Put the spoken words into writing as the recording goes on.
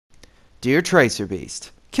Dear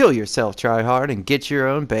tracerbeast, kill yourself, tryhard, and get your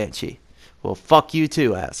own banshee. Well, fuck you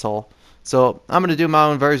too, asshole. So, I'm going to do my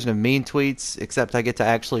own version of mean tweets, except I get to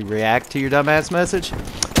actually react to your dumbass message.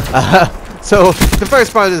 So, the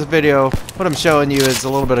first part of this video, what I'm showing you is a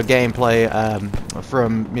little bit of gameplay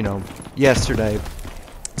from, yesterday.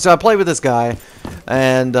 So, I played with this guy,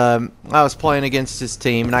 and I was playing against his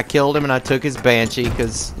team, and I killed him, and I took his banshee,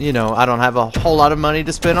 because, I don't have a whole lot of money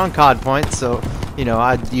to spend on COD points, so,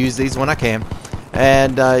 I use these when I can.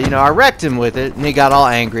 And, I wrecked him with it, and he got all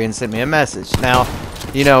angry and sent me a message. Now,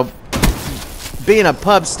 being a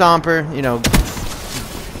pub stomper,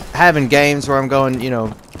 having games where I'm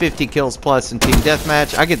going, 50 kills plus in team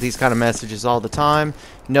deathmatch, I get these kind of messages all the time.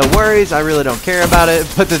 No worries, I really don't care about it.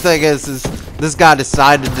 But the thing is this guy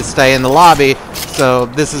decided to stay in the lobby, so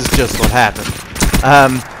this is just what happened.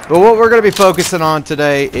 But what we're going to be focusing on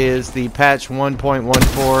today is the patch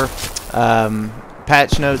 1.14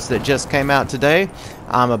 patch notes that just came out today.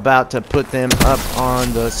 I'm about to put them up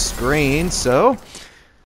on the screen. So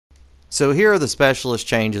here are the specialist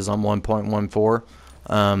changes on 1.14.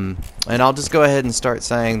 And I'll just go ahead and start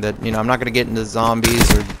saying that, I'm not going to get into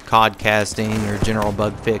zombies or COD casting or general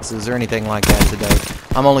bug fixes or anything like that today.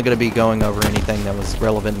 I'm only going to be going over anything that was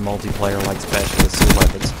relevant in multiplayer, like specialists or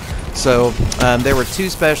weapons. So there were two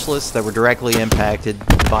specialists that were directly impacted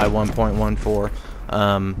by 1.14.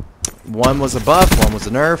 One was a buff, one was a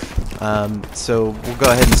nerf. So we'll go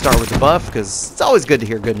ahead and start with the buff, because it's always good to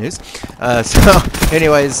hear good news.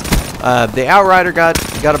 Anyways, the Outrider got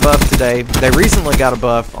a buff today. They recently got a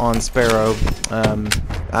buff on Sparrow.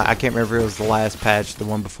 I can't remember if it was the last patch, the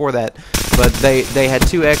one before that, but they had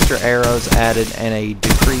 2 extra arrows added and a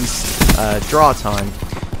decreased draw time.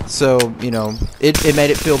 So, it made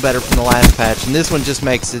it feel better from the last patch, and this one just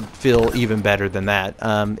makes it feel even better than that.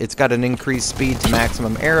 It's got an increased speed to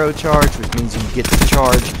maximum arrow charge, which means you get to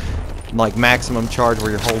charge like maximum charge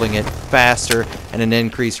where you're holding it faster, and an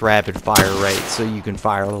increased rapid fire rate, so you can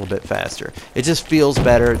fire a little bit faster. It just feels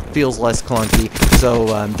better, it feels less clunky, so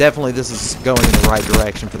definitely this is going in the right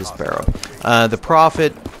direction for the Sparrow. The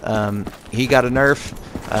Prophet, he got a nerf.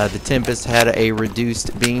 The Tempest had a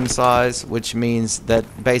reduced beam size, which means that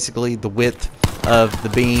basically the width of the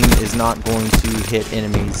beam is not going to hit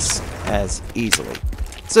enemies as easily.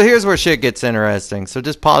 So here's where shit gets interesting. So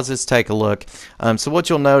just pause this, take a look. So what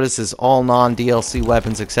you'll notice is all non-DLC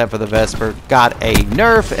weapons except for the Vesper got a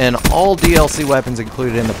nerf, and all DLC weapons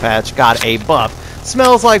included in the patch got a buff.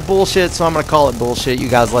 Smells like bullshit, so I'm going to call it bullshit. You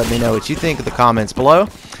guys let me know what you think in the comments below.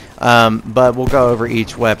 But we'll go over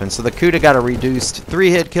each weapon. So the Kuda got a reduced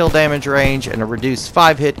 3-hit kill damage range and a reduced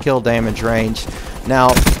 5-hit kill damage range. Now,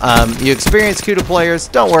 you experienced Kuda players,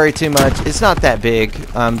 don't worry too much. It's not that big.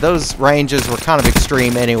 Those ranges were kind of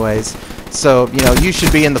extreme anyways. So, you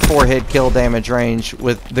should be in the 4-hit kill damage range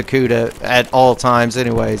with the Kuda at all times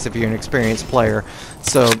anyways if you're an experienced player.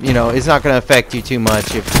 So, it's not going to affect you too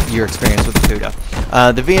much if you're experienced with the Kuda.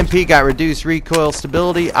 The VMP got reduced recoil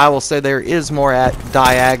stability. I will say there is more at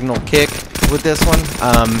diagonal kick with this one.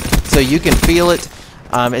 So you can feel it.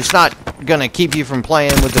 It's not going to keep you from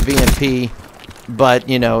playing with the VMP. But,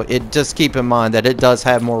 it just keep in mind that it does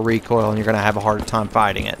have more recoil and you're going to have a harder time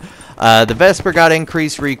fighting it. The Vesper got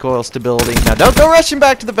increased recoil stability. Now, don't go rushing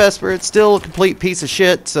back to the Vesper. It's still a complete piece of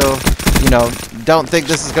shit. So, don't think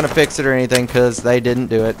this is going to fix it or anything, because they didn't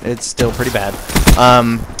do it. It's still pretty bad.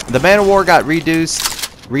 The Man of War got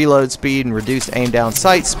reduced reload speed and reduced aim down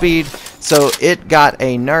sight speed. So, it got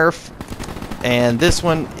a nerf. And this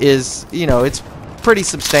one is, it's pretty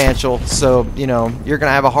substantial. So, you're going to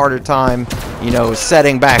have a harder time,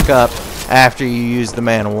 setting back up after you use the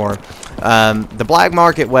Man of War. The black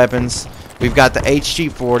market weapons, we've got the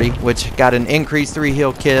HG40, which got an increased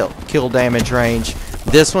 3-hit kill damage range.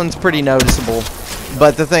 This one's pretty noticeable,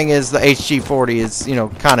 but the thing is the HG40 is,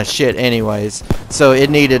 kind of shit anyways, so it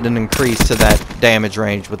needed an increase to that damage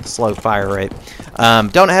range with the slow fire rate.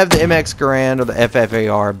 Don't have the MX Garand or the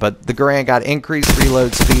FFAR, but the Garand got increased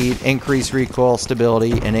reload speed, increased recoil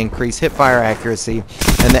stability, and increased hipfire accuracy.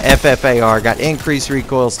 And the FFAR got increased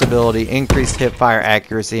recoil stability, increased hipfire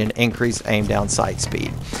accuracy, and increased aim down sight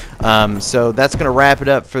speed. So that's going to wrap it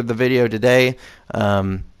up for the video today.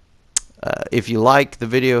 If you like the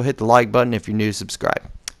video, hit the like button. If you're new, subscribe.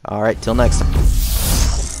 Alright, till next time.